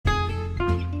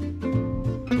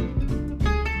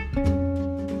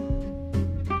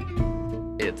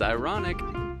It's ironic.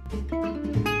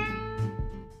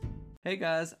 Hey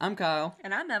guys, I'm Kyle.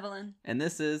 And I'm Evelyn. And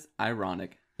this is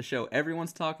Ironic, the show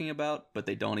everyone's talking about, but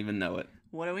they don't even know it.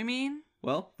 What do we mean?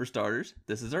 Well, for starters,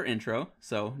 this is our intro,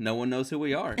 so no one knows who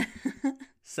we are.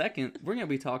 Second, we're going to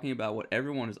be talking about what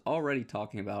everyone is already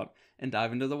talking about and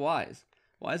dive into the whys.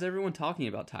 Why is everyone talking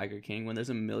about Tiger King when there's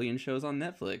a million shows on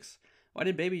Netflix? Why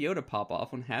did Baby Yoda pop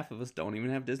off when half of us don't even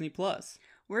have Disney Plus?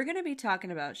 We're going to be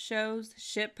talking about shows,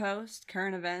 shitposts,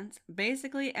 current events,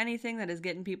 basically anything that is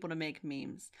getting people to make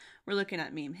memes. We're looking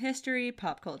at meme history,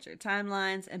 pop culture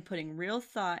timelines, and putting real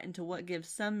thought into what gives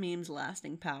some memes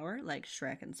lasting power, like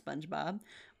Shrek and SpongeBob,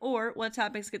 or what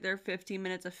topics get their 15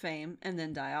 minutes of fame and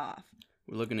then die off.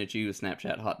 We're looking at you,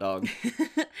 Snapchat hot dog.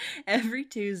 Every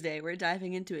Tuesday, we're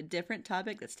diving into a different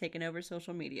topic that's taken over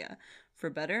social media, for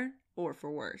better or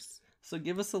for worse. So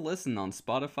give us a listen on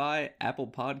Spotify, Apple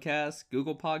Podcasts,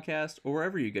 Google Podcasts, or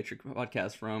wherever you get your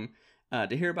podcasts from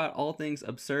to hear about all things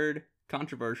absurd,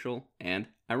 controversial, and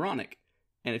ironic.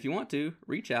 And if you want to,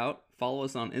 reach out, follow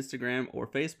us on Instagram or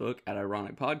Facebook at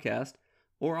Ironic Podcast,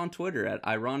 or on Twitter at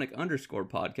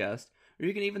Ironic_podcast, or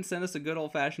you can even send us a good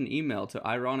old-fashioned email to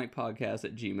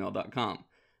ironicpodcast@gmail.com.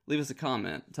 Leave us a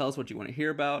comment, tell us what you want to hear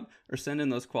about, or send in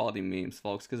those quality memes,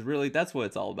 folks, because really, that's what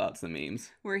it's all about, it's the memes.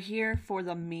 We're here for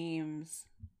the memes.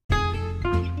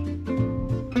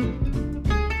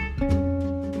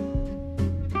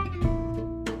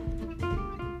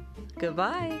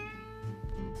 Goodbye.